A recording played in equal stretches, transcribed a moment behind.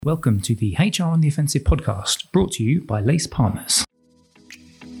Welcome to the HR on the Offensive podcast, brought to you by Lace Partners.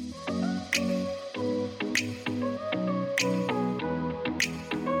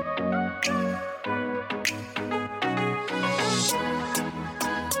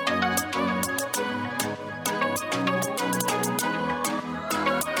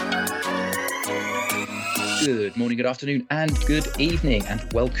 Good morning, good afternoon, and good evening,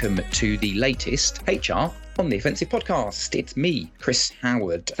 and welcome to the latest HR on the Offensive podcast. It's me, Chris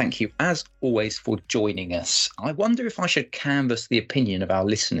Howard. Thank you, as always, for joining us. I wonder if I should canvass the opinion of our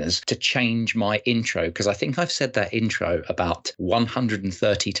listeners to change my intro, because I think I've said that intro about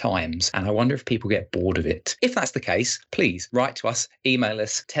 130 times, and I wonder if people get bored of it. If that's the case, please write to us, email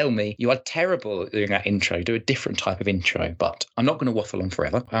us, tell me you are terrible at doing that intro, do a different type of intro, but I'm not going to waffle on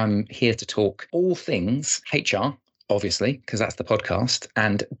forever. I'm here to talk all things HR, obviously, because that's the podcast.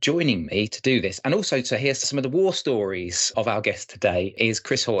 And joining me to do this, and also to hear some of the war stories of our guest today, is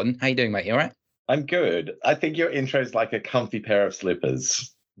Chris Horton. How you doing, mate? You all right? I'm good. I think your intro is like a comfy pair of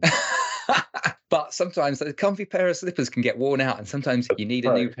slippers. But sometimes the comfy pair of slippers can get worn out, and sometimes you need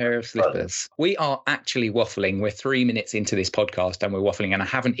a new pair of slippers. We are actually waffling. We're 3 minutes into this podcast and we're waffling, and I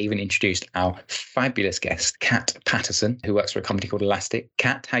haven't even introduced our fabulous guest, Cat Paterson, who works for a company called Elastic.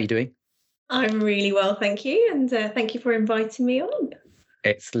 Cat, how you doing? I'm really well, thank you. And thank you for inviting me on.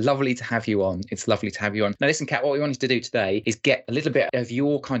 It's lovely to have you on. Now, listen, Kat, what we wanted to do today is get a little bit of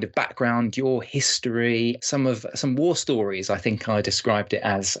your kind of background, your history, some war stories, I think I described it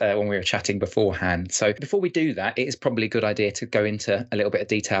as when we were chatting beforehand. So before we do that, it is probably a good idea to go into a little bit of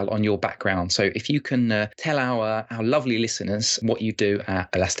detail on your background. So if you can tell our lovely listeners what you do at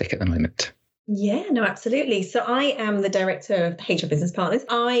Elastic at the moment. Yeah, no, absolutely. So I am the director of HR Business Partners.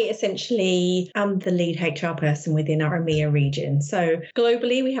 I essentially am the lead HR person within our EMEA region. So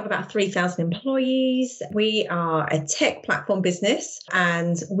globally, we have about 3,000 employees. We are a tech platform business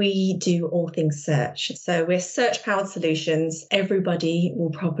and we do all things search. So we're search-powered solutions. Everybody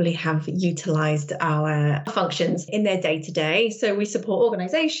will probably have utilized our functions in their day-to-day. So we support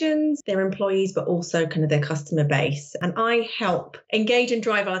organizations, their employees, but also kind of their customer base. And I help engage and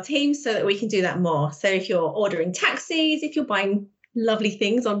drive our team so that we can do that more. So if you're ordering taxis, if you're buying lovely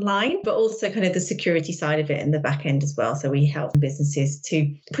things online, but also kind of the security side of it in the back end as well. So we help businesses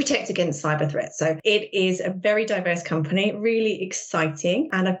to protect against cyber threats. So it is a very diverse company, really exciting.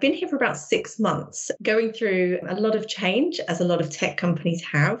 And I've been here for about 6 months, going through a lot of change, as a lot of tech companies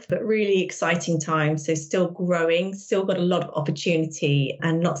have, but really exciting times. So still growing, still got a lot of opportunity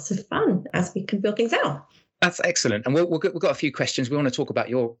and lots of fun as we can build things out. That's excellent. And we've got a few questions. We want to talk about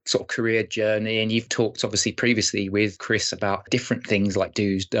your sort of career journey. And you've talked obviously previously with Chris about different things like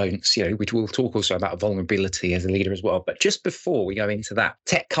do's, don'ts, which we'll talk also about vulnerability as a leader as well. But just before we go into that,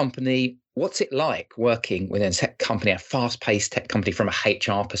 tech company, what's it like working within a tech company, a fast-paced tech company from a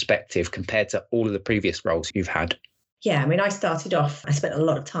HR perspective compared to all of the previous roles you've had? Yeah, I mean, I spent a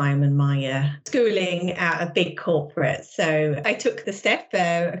lot of time in my schooling at a big corporate. So I took the step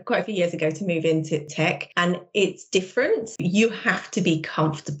quite a few years ago to move into tech, and it's different. You have to be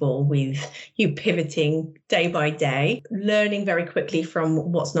comfortable with you pivoting day by day, learning very quickly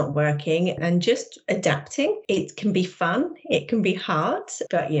from what's not working and just adapting. It can be fun. It can be hard.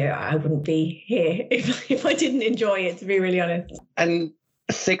 But yeah, I wouldn't be here if I didn't enjoy it, to be really honest. And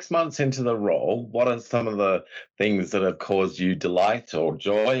 6 months into the role, what are some of the things that have caused you delight or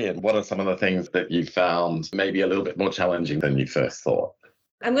joy? And what are some of the things that you found maybe a little bit more challenging than you first thought?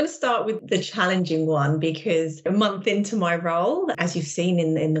 I'm going to start with the challenging one, because a month into my role, as you've seen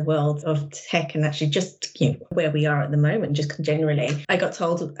in the world of tech and actually just where we are at the moment, just generally, I got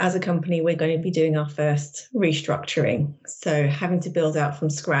told as a company we're going to be doing our first restructuring. So having to build out from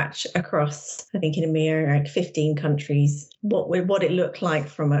scratch across, I think in EMEA, like 15 countries, what it looked like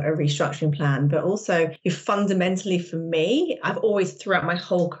from a restructuring plan. But also fundamentally for me, I've always throughout my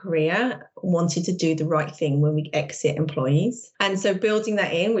whole career wanted to do the right thing when we exit employees. And so building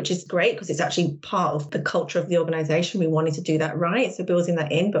that in, which is great because it's actually part of the culture of the organization. We wanted to do that right. So building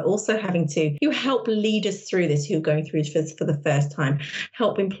that in, but also having to help leaders through this who are going through this for the first time,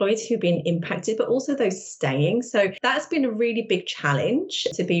 help employees who've been impacted, but also those staying. So that's been a really big challenge,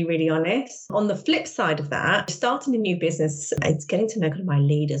 to be really honest. On the flip side of that, starting a new business, it's getting to know kind of my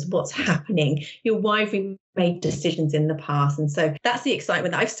leaders, what's happening, why have we made decisions in the past. And so that's the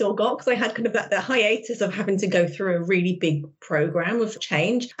excitement that I've still got, because I had kind of that hiatus of having to go through a really big program of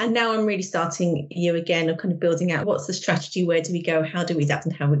change. And now I'm really starting you again of kind of building out what's the strategy, where do we go, how do we adapt,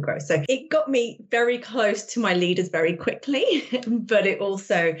 and how we grow. So it got me very close to my leaders very quickly, but it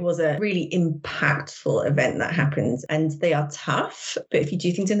also was a really impactful event that happens. And they are tough, but if you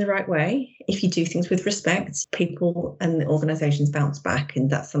do things in the right way, if you do things with respect, people and the organizations bounce back. And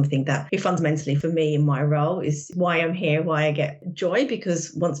that's something that fundamentally for me in my role is why I'm here, why I get joy,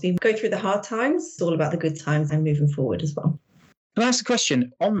 because once we go through the hard times, it's all about the good times and moving forward as well. Can I ask a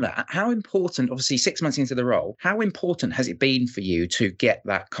question on that? How important, obviously 6 months into the role, how important has it been for you to get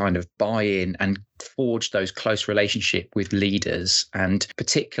that kind of buy-in and forge those close relationships with leaders? And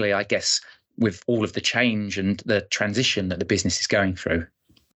particularly, I guess, with all of the change and the transition that the business is going through?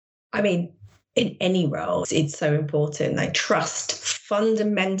 I mean, in any role, it's so important. Like, trust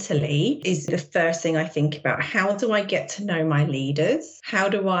fundamentally is the first thing I think about. How do I get to know my leaders? How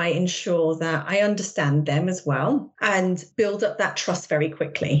do I ensure that I understand them as well and build up that trust very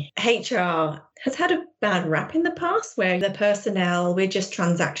quickly? HR has had a bad rap in the past where the personnel, we're just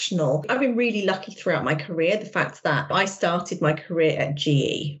transactional. I've been really lucky throughout my career, the fact that I started my career at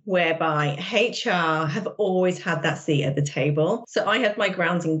GE, whereby HR have always had that seat at the table. So I had my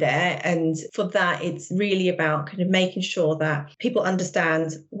grounding there. And for that, it's really about kind of making sure that people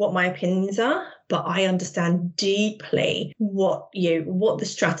understand what my opinions are, but I understand deeply what the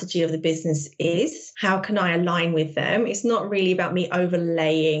strategy of the business is. How can I align with them? It's not really about me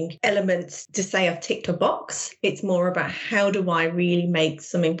overlaying elements to say I've ticked a box. It's more about how do I really make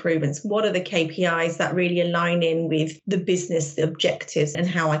some improvements? What are the KPIs that really align in with the business, the objectives, and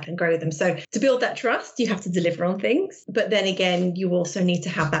how I can grow them? So to build that trust, you have to deliver on things. But then again, you also need to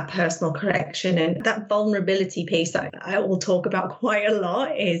have that personal connection, and that vulnerability piece that I will talk about quite a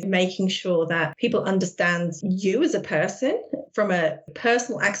lot is making sure that people understand you as a person from a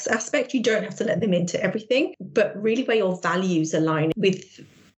personal aspect. You don't have to let them into everything, but really where your values align with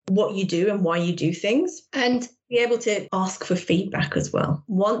what you do and why you do things, and be able to ask for feedback as well.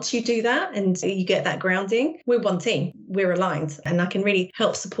 Once you do that and you get that grounding, we're one team, we're aligned, and I can really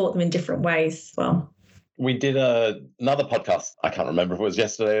help support them in different ways as well. We did another podcast, I can't remember if it was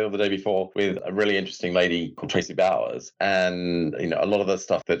yesterday or the day before, with a really interesting lady called Tracy Bowers. And, a lot of the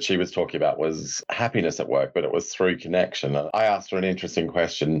stuff that she was talking about was happiness at work, but it was through connection. And I asked her an interesting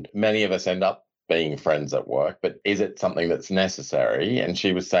question. Many of us end up being friends at work, but is it something that's necessary? And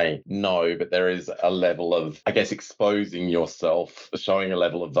she was saying no, but there is a level of, I guess, exposing yourself, showing a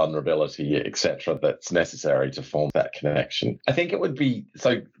level of vulnerability, etc., that's necessary to form that connection. I think it would be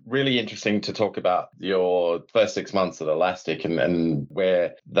so really interesting to talk about your first 6 months at Elastic and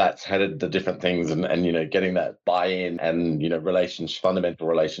where that's headed, the different things, and getting that buy-in and fundamental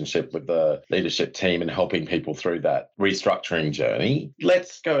relationship with the leadership team and helping people through that restructuring journey.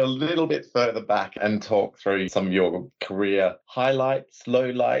 Let's go a little bit further back and talk through some of your career highlights,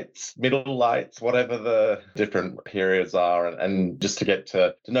 lowlights, middle lights, whatever the different periods are, and just to get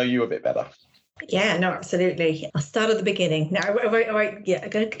to know you a bit better. Yeah, no, absolutely. I'll start at the beginning. Now, I'm going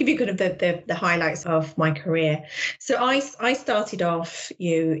to give you kind of the highlights of my career. So I started off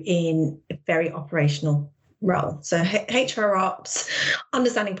in a very operational role. So HR ops,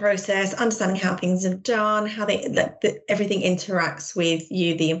 understanding process, understanding how things are done, how everything interacts with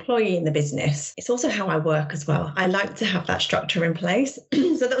you, the employee in the business. It's also how I work as well. I like to have that structure in place.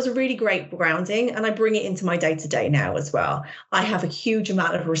 So that was a really great grounding, and I bring it into my day-to-day now as well. I have a huge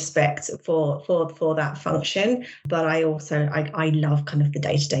amount of respect for that function, but I also I love kind of the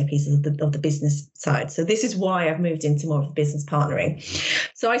day-to-day pieces of the business side. So this is why I've moved into more of the business partnering.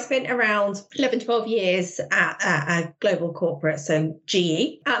 So I spent around 11, 12 years at a global corporate, so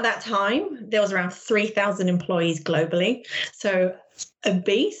GE. At that time, there was around 3,000 employees globally. So a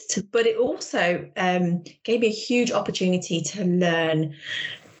beast, but it also gave me a huge opportunity to learn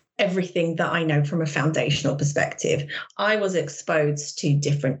everything that I know from a foundational perspective. I was exposed to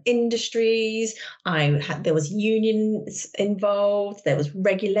different industries. There was unions involved. There was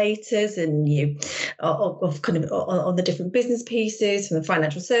regulators, and of kind of on the different business pieces, from the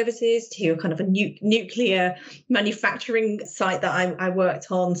financial services to kind of a nuclear manufacturing site that I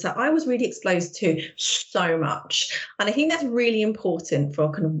worked on. So I was really exposed to so much, and I think that's really important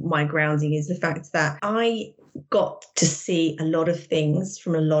for kind of my grounding, is the fact that I got to see a lot of things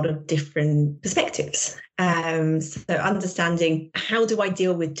from a lot of different perspectives. So understanding how do I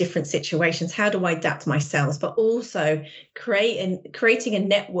deal with different situations? How do I adapt myself? But also creating a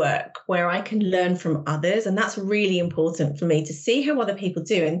network where I can learn from others. And that's really important for me to see how other people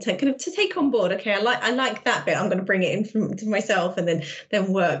do and to take on board. Okay, I like that bit. I'm going to bring it in to myself and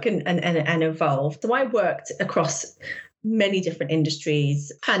then work and evolve. So I worked across many different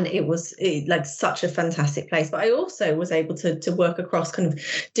industries, and it was like such a fantastic place. But I also was able to work across kind of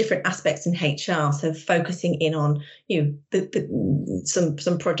different aspects in HR, so focusing in on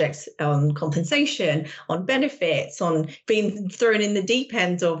some projects on compensation, on benefits, on being thrown in the deep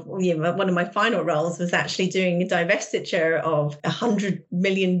end of one of my final roles was actually doing a divestiture of $100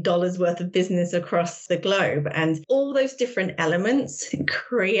 million worth of business across the globe, and all those different elements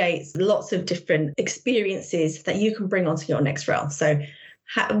creates lots of different experiences that you can bring onto your next role. So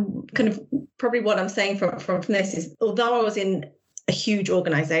kind of probably what I'm saying from this is, although I was in a huge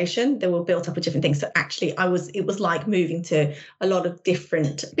organization, they were built up of different things. So actually it was like moving to a lot of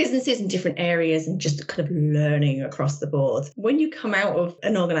different businesses in different areas and just kind of learning across the board. When you come out of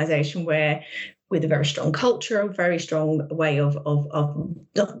an organization with a very strong culture, a very strong way of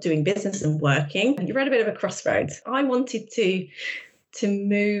doing business and working, and you're at a bit of a crossroads. I wanted to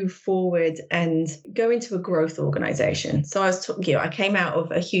move forward and go into a growth organization. So I came out of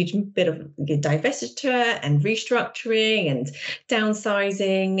a huge bit of divestiture and restructuring and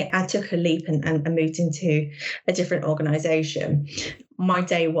downsizing. I took a leap and moved into a different organization. My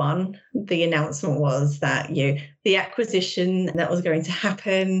day one, the announcement was that the acquisition that was going to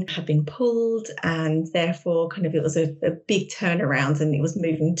happen had been pulled, and therefore kind of it was a big turnaround, and it was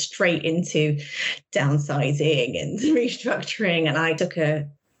moving straight into downsizing and restructuring. And I took a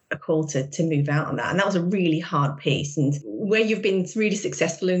call to move out on that. And that was a really hard piece. And where you've been really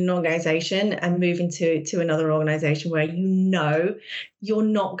successful in an organization and moving to another organization where you're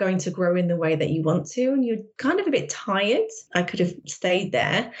not going to grow in the way that you want to, and you're kind of a bit tired. I could have stayed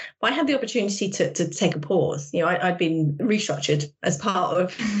there, but I had the opportunity to take a pause. I'd been restructured as part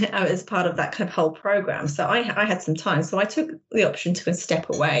of that kind of whole program. So I had some time. So I took the option to step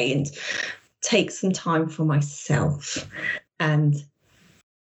away and take some time for myself. And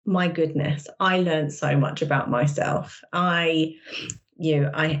my goodness, I learned so much about myself. I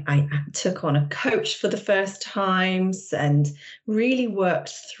took on a coach for the first times and really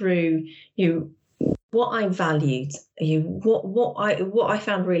worked through what I valued, what I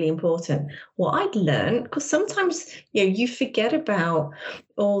found really important, what I'd learned, because sometimes you forget about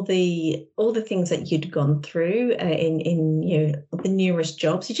all the things that you'd gone through in the numerous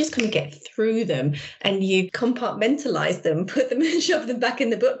jobs. You just kind of get through them and you compartmentalize them, put them and shove them back in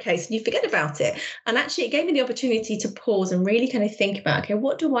the bookcase, and you forget about it. And actually, it gave me the opportunity to pause and really kind of think about, okay,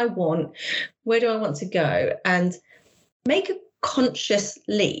 what do I want? Where do I want to go? And make a conscious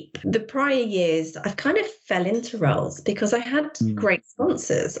leap. The prior years, I've kind of fell into roles because I had great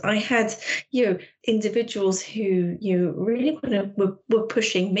sponsors. I had individuals who really kind of were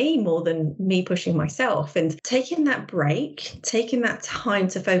pushing me more than me pushing myself, and taking that break, taking that time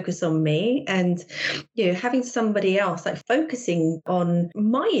to focus on me, and having somebody else like focusing on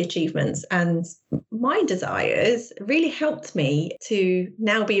my achievements and my desires really helped me to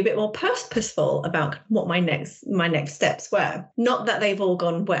now be a bit more purposeful about what my next steps were. Not that they've all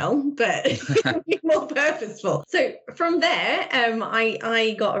gone well, but more purposeful. So from there,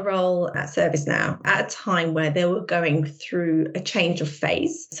 I got a role at ServiceNow at a time where they were going through a change of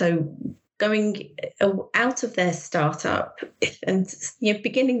phase. So going out of their startup and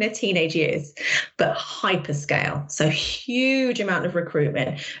beginning their teenage years, but hyperscale. So huge amount of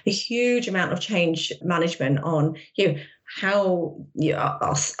recruitment, a huge amount of change management on how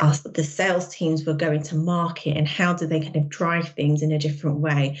the sales teams were going to market, and how do they kind of drive things in a different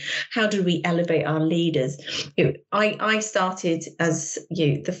way? How do we elevate our leaders? I started as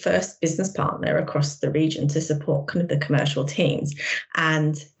the first business partner across the region to support kind of the commercial teams,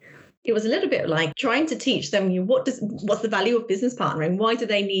 and it was a little bit like trying to teach them what's the value of business partnering? Why do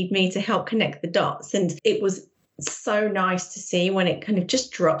they need me to help connect the dots? And it was so nice to see when it kind of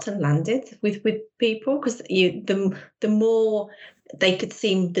just dropped and landed with people, because the more they could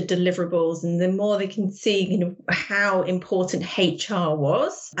see the deliverables and the more they can see how important HR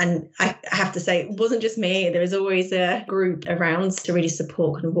was. And I have to say, it wasn't just me. There was always a group around to really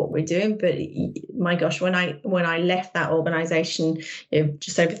support kind of what we're doing. But my gosh, when I left that organization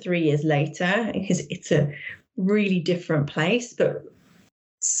just over 3 years later, it's a really different place, but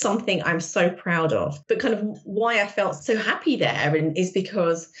something I'm so proud of. But kind of why I felt so happy there is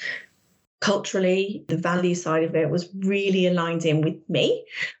because culturally, the value side of it was really aligned in with me,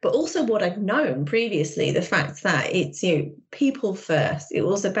 but also what I'd known previously, the fact that it's people first. It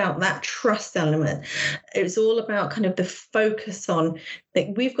was about that trust element. It was all about kind of the focus on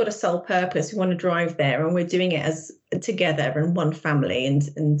that we've got a sole purpose. We want to drive there, and we're doing it as together and one family.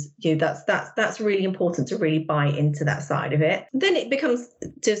 And that's really important to really buy into that side of it. Then it becomes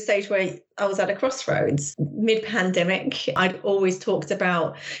to a stage where I was at a crossroads. Mid-pandemic, I'd always talked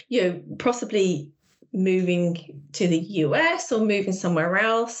about, possibly moving to the US or moving somewhere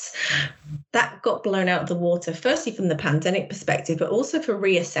else. That got blown out of the water, firstly from the pandemic perspective, but also for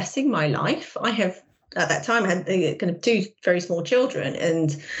reassessing my life. I have, at that time, I had kind of 2 very small children,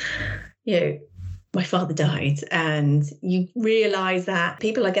 and, my father died, and you realize that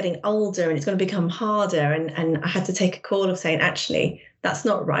people are getting older and it's going to become harder. And I had to take a call of saying, actually, that's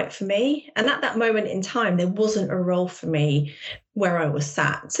not right for me. And at that moment in time, there wasn't a role for me where I was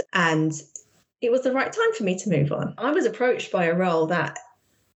sat. And it was the right time for me to move on. I was approached by a role that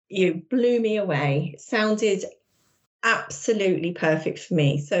blew me away, sounded absolutely perfect for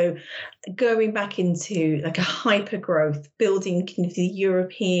me. So going back into like a hyper growth, building kind of the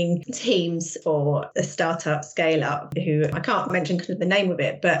European teams for a startup scale up, who I can't mention kind of the name of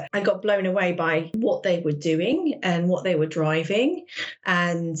it, but I got blown away by what they were doing and what they were driving.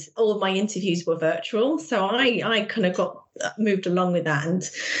 And all of my interviews were virtual. So I kind of got moved along with that and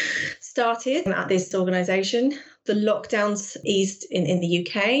started at this organization. The lockdowns eased in the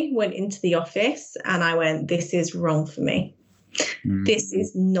UK, went into the office, and I went, this is wrong for me. This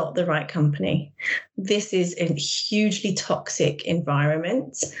is not the right company. This is a hugely toxic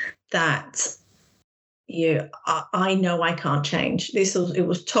environment that I know I can't change. It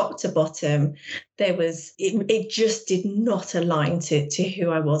was top to bottom. It just did not align to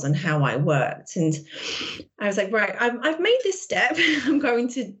who I was and how I worked. And I was like, right, I've made this step. I'm going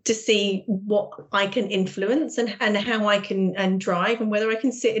to see what I can influence and how I can drive, and whether I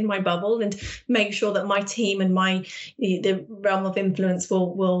can sit in my bubble and make sure that my team and the realm of influence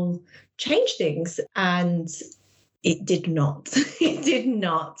will change things. And it did not. It did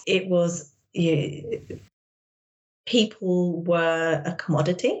not. It was, people were a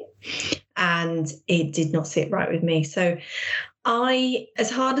commodity, and it did not sit right with me. So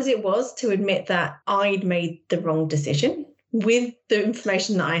as hard as it was to admit that I'd made the wrong decision with the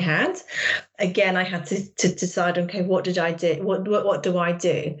information that I had, again, I had to decide, okay, what did I do? What do I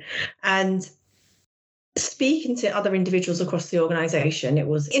do? And speaking to other individuals across the organization, it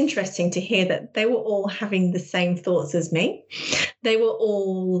was interesting to hear that they were all having the same thoughts as me. They were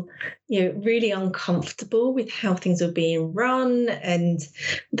all, really uncomfortable with how things were being run and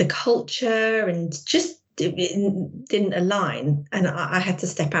the culture, and just it didn't align. And I had to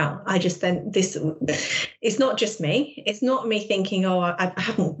step out. I just then, it's not just me. It's not me thinking, I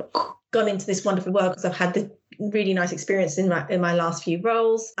haven't gone into this wonderful world because I've had the really nice experience in my last few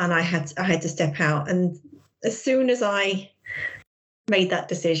roles, and I had to step out. And as soon as I made that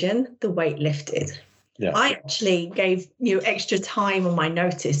decision, the weight lifted. Yeah. I actually gave extra time on my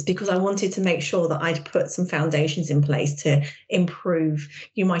notice because I wanted to make sure that I'd put some foundations in place to improve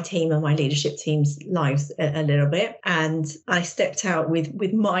my team and my leadership team's lives a little bit. And I stepped out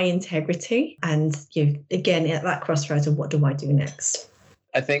with my integrity, and again at that crossroads of what do I do next.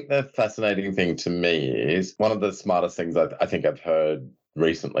 I think the fascinating thing to me is one of the smartest things I think I've heard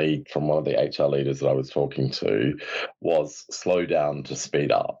recently from one of the HR leaders that I was talking to was slow down to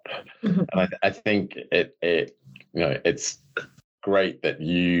speed up. Mm-hmm. And I think it's great that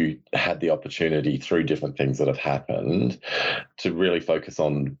you had the opportunity through different things that have happened to really focus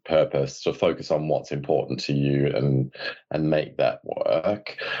on purpose, to focus on what's important to you and make that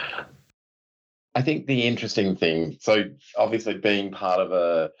work. I think the interesting thing, so obviously being part of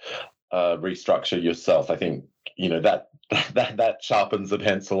a restructure yourself, I think, that sharpens the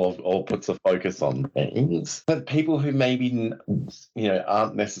pencil or puts a focus on things. But people who maybe,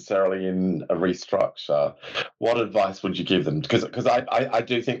 aren't necessarily in a restructure, what advice would you give them? Because I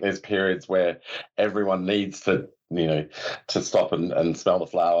do think there's periods where everyone needs to stop and smell the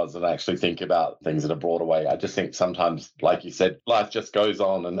flowers and actually think about things in a broader way. I just think sometimes, like you said, life just goes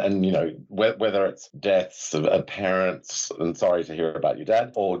on, and whether it's deaths of parents, and sorry to hear about your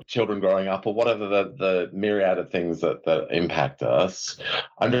dad, or children growing up, or whatever the myriad of things that impact us.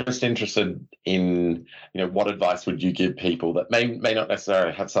 I'm just interested in, what advice would you give people that may not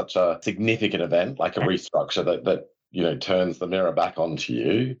necessarily have such a significant event like a restructure that turns the mirror back onto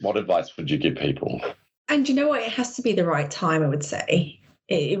you. What advice would you give people? And you know what? It has to be the right time, I would say.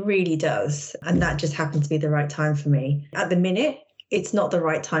 It really does. And that just happened to be the right time for me. At the minute, it's not the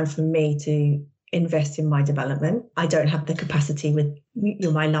right time for me to invest in my development. I don't have the capacity with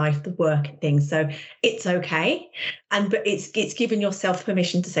my life, the work and things. So it's okay. But it's giving yourself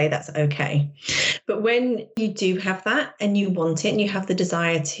permission to say that's okay. But when you do have that and you want it and you have the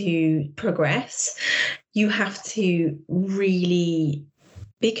desire to progress, you have to really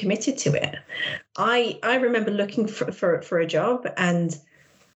be committed to it. I remember looking for a job, and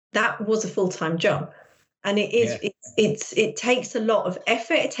that was a full-time job. And it takes a lot of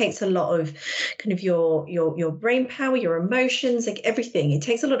effort. It takes a lot of kind of your brain power, your emotions, like everything. It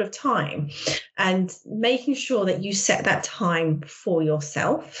takes a lot of time, and making sure that you set that time for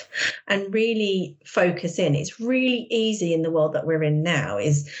yourself and really focus in. It's really easy in the world that we're in now.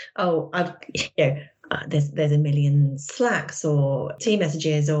 There's a million Slacks or team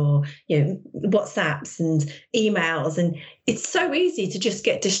messages or WhatsApps and emails, and it's so easy to just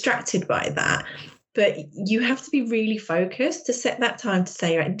get distracted by that. But you have to be really focused to set that time to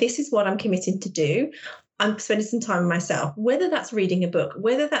say, right, this is what I'm committed to do. I'm spending some time with myself, whether that's reading a book,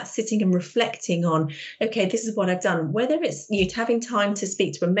 whether that's sitting and reflecting on, okay, this is what I've done, whether it's you having time to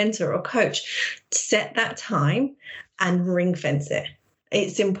speak to a mentor or coach. Set that time and ring fence it.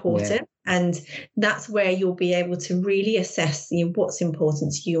 It's important. And that's where you'll be able to really assess what's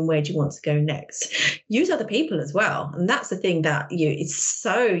important to you and where do you want to go next. Use other people as well. And that's the thing that it's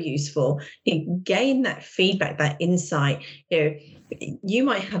so useful. You gain that feedback, that insight. You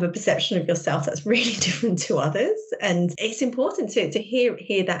might have a perception of yourself that's really different to others. And it's important to hear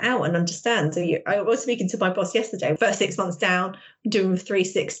that out and understand. So I was speaking to my boss yesterday, first 6 months down, doing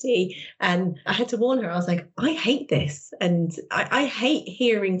 360. And I had to warn her. I was like, I hate this. And I hate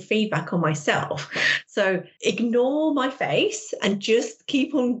hearing feedback on myself. So ignore my face and just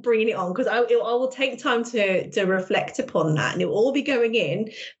keep on bringing it on, because I will take time to reflect upon that, and it will all be going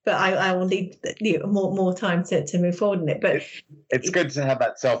in, but I will need more time to move forward in it. But it's good to have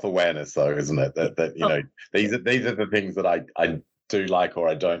that self-awareness, though, isn't it? That these are the things that I do like or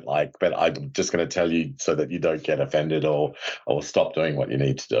I don't like, but I'm just going to tell you so that you don't get offended or stop doing what you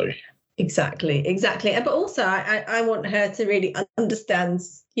need to do. Exactly. But also I want her to really understand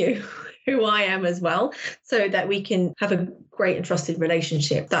who I am as well, so that we can have a great and trusted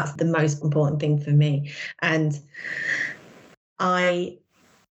relationship. That's the most important thing for me. And I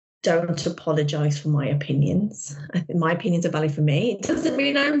don't apologize for my opinions. I think my opinions are valid for me. It doesn't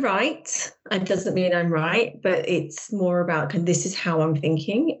mean I'm right. It doesn't mean I'm right, but it's more about this is how I'm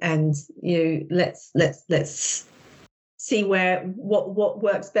thinking, and let's see what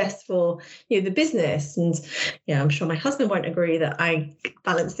works best for the business. And I'm sure my husband won't agree that I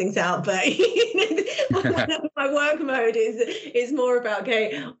balance things out, but my work mode is more about,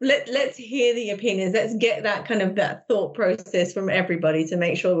 okay, let's hear the opinions, let's get that kind of that thought process from everybody to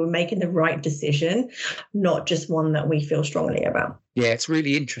make sure we're making the right decision, not just one that we feel strongly about. Yeah, it's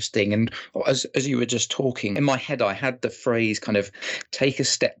really interesting. And as you were just talking, in my head, I had the phrase kind of take a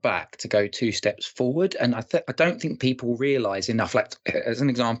step back to go 2 steps forward. And I don't think people realise enough. Like, as an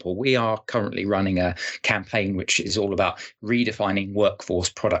example, we are currently running a campaign which is all about redefining workforce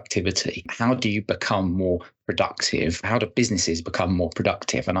productivity. How do you become more productive? How do businesses become more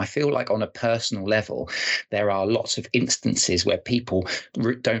productive? And I feel like on a personal level, there are lots of instances where people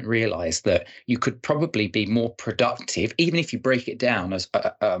don't realize that you could probably be more productive, even if you break it down as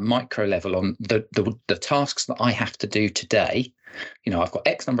a micro level on the tasks that I have to do today. I've got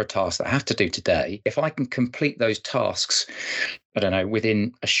X number of tasks that I have to do today. If I can complete those tasks, I don't know,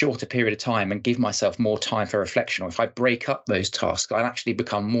 within a shorter period of time and give myself more time for reflection, or if I break up those tasks, I'll actually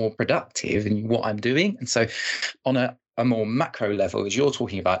become more productive in what I'm doing. And so on a more macro level, as you're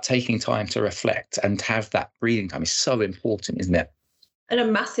talking about, taking time to reflect and have that breathing time is so important, isn't it?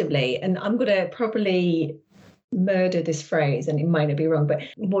 And massively. And I'm going to probably murder this phrase, and it might not be wrong, but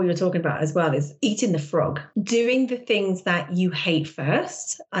what you're talking about as well is eating the frog, doing the things that you hate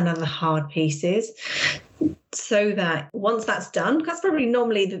first and are the hard pieces, so that once that's done, that's probably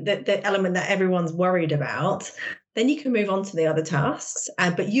normally the element that everyone's worried about, then you can move on to the other tasks,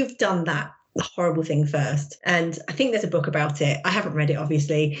 but you've done that horrible thing first. And I think there's a book about it. I haven't read it,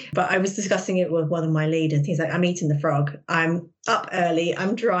 obviously, but I was discussing it with one of my leaders. He's like, I'm eating the frog. I'm up early.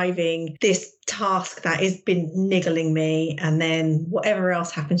 I'm driving this task that has been niggling me. And then whatever else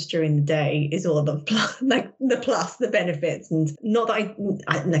happens during the day is all the plus, the benefits. And not that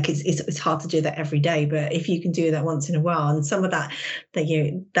I like it's hard to do that every day, but if you can do that once in a while, and some of that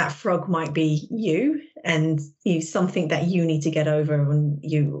frog might be you and something that you need to get over when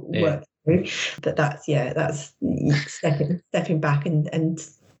you work. But that's stepping back and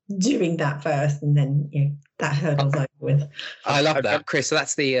doing that first, and then that hurdle's over with. I love that, Chris. So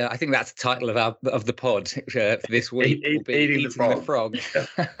that's the I think that's the title of the pod for this week. Eating the frog.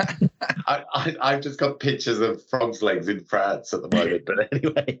 I've just got pictures of frogs' legs in France at the moment, but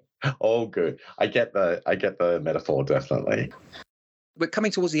anyway, all good. I get the metaphor, definitely. We're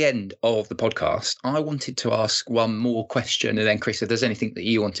coming towards the end of the podcast. I wanted to ask one more question, and then Chris, if there's anything that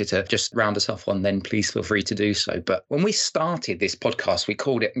you wanted to just round us off on, then please feel free to do so. But when we started this podcast, we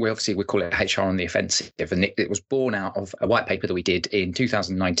call it HR on the Offensive, and it was born out of a white paper that we did in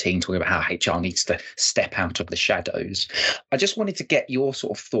 2019 talking about how HR needs to step out of the shadows. I just wanted to get your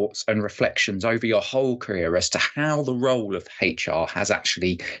sort of thoughts and reflections over your whole career as to how the role of HR has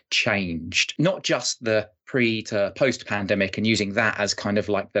actually changed, not just the pre to post pandemic and using that as kind of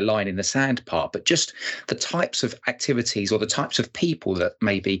like the line in the sand part, but just the types of activities or the types of people that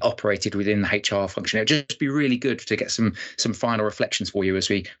maybe operated within the HR function. It would just be really good to get some final reflections for you as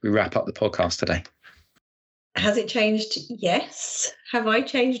we wrap up the podcast today. Has it changed? Yes. Have I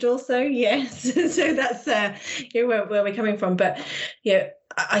changed also? Yes. So that's where we're coming from. But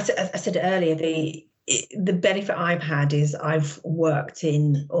I said earlier, the benefit I've had is I've worked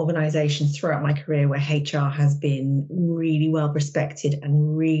in organisations throughout my career where HR has been really well respected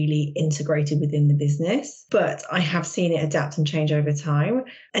and really integrated within the business. But I have seen it adapt and change over time.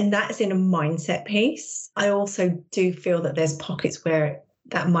 And that's in a mindset piece. I also do feel that there's pockets where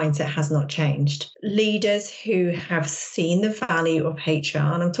that mindset has not changed. Leaders who have seen the value of HR,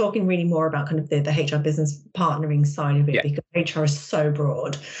 and I'm talking really more about kind of the HR business partnering side of it, because HR is so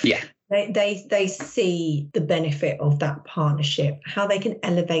broad. Yeah. They see the benefit of that partnership, how they can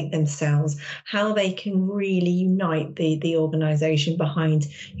elevate themselves, how they can really unite the organisation behind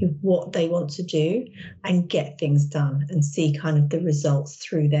what they want to do and get things done and see kind of the results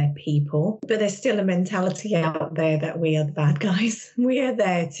through their people. But there's still a mentality out there that we are the bad guys. We are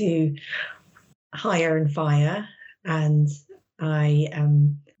there to hire and fire, and I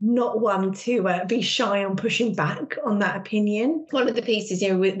am not one to be shy on pushing back on that opinion. One of the pieces,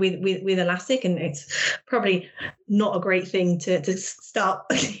 with Elastic, and it's probably not a great thing to start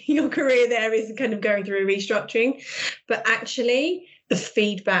your career there, is kind of going through a restructuring. But actually, the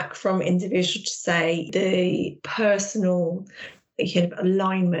feedback from individuals to say the personal kind of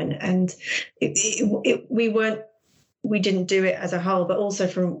alignment, and we didn't do it as a whole, but also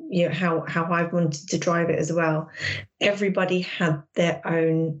from how I've wanted to drive it as well. Everybody had their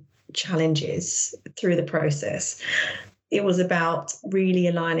own challenges through the process. It was about really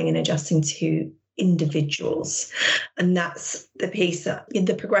aligning and adjusting to individuals. And that's the piece that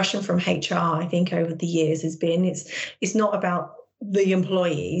the progression from HR, I think, over the years has been. It's not about the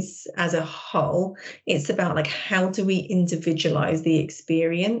employees as a whole. It's about like, how do we individualize the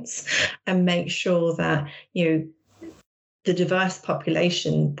experience and make sure that the diverse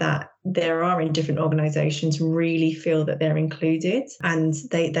population that there are in different organisations really feel that they're included and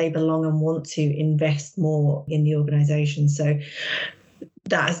they belong and want to invest more in the organisation. So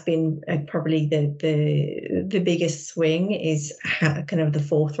that has been probably the biggest swing, is kind of the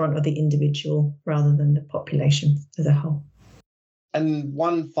forefront of the individual rather than the population as a whole. And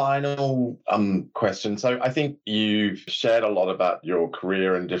one final question. So I think you've shared a lot about your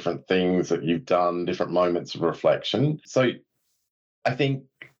career and different things that you've done, different moments of reflection. So I think,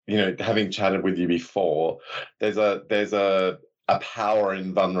 having chatted with you before, there's a power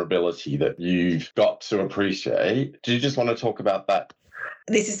in vulnerability that you've got to appreciate. Do you just want to talk about that?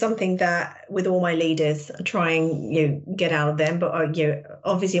 This is something that with all my leaders, I try and get out of them, but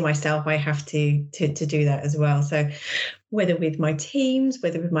obviously myself, I have to do that as well. So whether with my teams,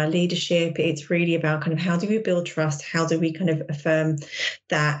 whether with my leadership, it's really about kind of how do we build trust? How do we kind of affirm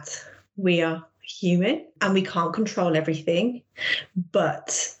that we are human and we can't control everything,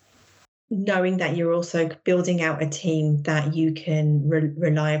 but knowing that you're also building out a team that you can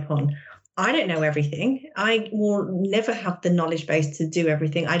rely upon. I don't know everything. I will never have the knowledge base to do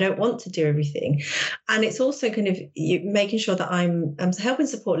everything. I don't want to do everything. And it's also kind of making sure that I'm helping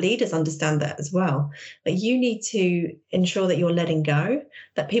support leaders understand that as well. Like, you need to ensure that you're letting go,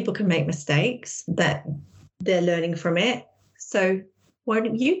 that people can make mistakes, that they're learning from it. So why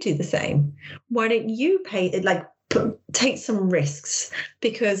don't you do the same? Why don't you take some risks?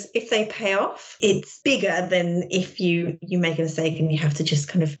 Because if they pay off, it's bigger than if you make a mistake and you have to just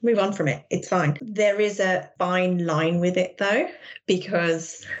kind of move on from it. It's fine. There is a fine line with it though,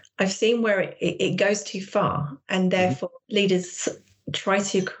 because I've seen where it goes too far, and therefore leaders try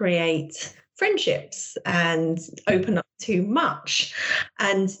to create friendships and open up too much.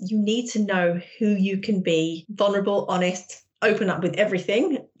 And you need to know who you can be vulnerable, honest, open up with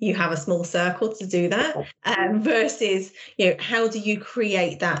everything. You have a small circle to do that, versus, how do you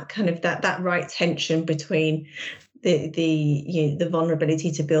create that kind of that right tension between the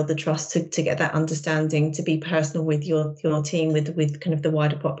vulnerability to build the trust, to get that understanding, to be personal with your team, with kind of the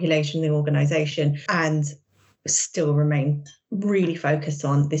wider population, the organization, and still remain really focused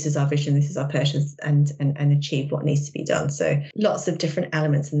on this is our vision, this is our purpose, and achieve what needs to be done. So lots of different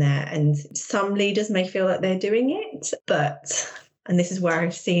elements in there. And some leaders may feel that they're doing it, but, and this is where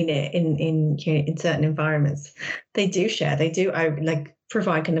I've seen it in certain environments, they do share, they do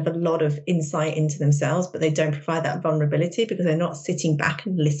provide kind of a lot of insight into themselves, but they don't provide that vulnerability because they're not sitting back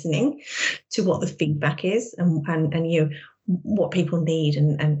and listening to what the feedback is and what people need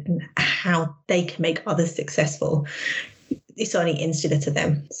and how they can make others successful. It's only insular to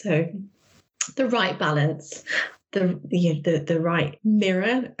them. So the right balance, the right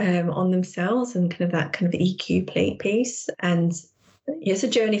mirror on themselves, and kind of EQ piece. And it's a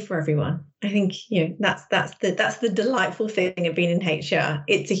journey for everyone. I think that's the delightful thing of being in HR.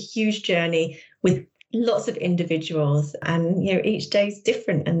 It's a huge journey with lots of individuals, and each day is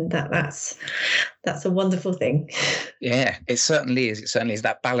different, and that's a wonderful thing. Yeah, it certainly is. It certainly is.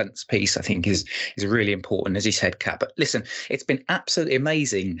 That balance piece, I think, is really important, as you said, Kat. But listen, it's been absolutely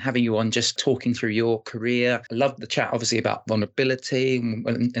amazing having you on, just talking through your career. I love the chat, obviously, about vulnerability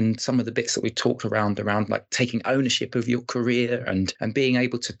and some of the bits that we talked around like taking ownership of your career and being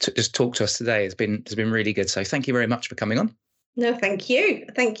able to just talk to us today has been really good. So thank you very much for coming on. No, thank you.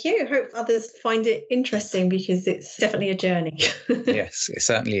 Thank you. Hope others find it interesting, because it's definitely a journey. Yes, it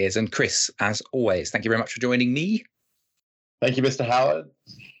certainly is. And Chris, as always, thank you very much for joining me. Thank you, Mr. Howard.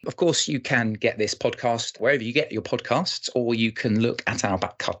 Of course, you can get this podcast wherever you get your podcasts, or you can look at our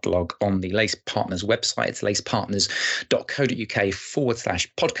back catalogue on the Lace Partners website. It's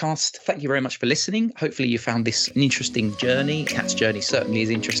lacepartners.co.uk/podcast. Thank you very much for listening. Hopefully you found this an interesting journey. Kat's journey certainly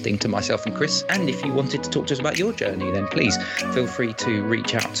is interesting to myself and Chris. And if you wanted to talk to us about your journey, then please feel free to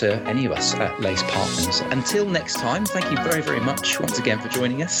reach out to any of us at Lace Partners. Until next time, thank you very, very much once again for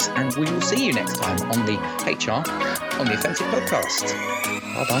joining us. And we will see you next time on the HR on the Offensive podcast.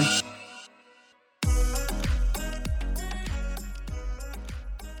 Bye-bye.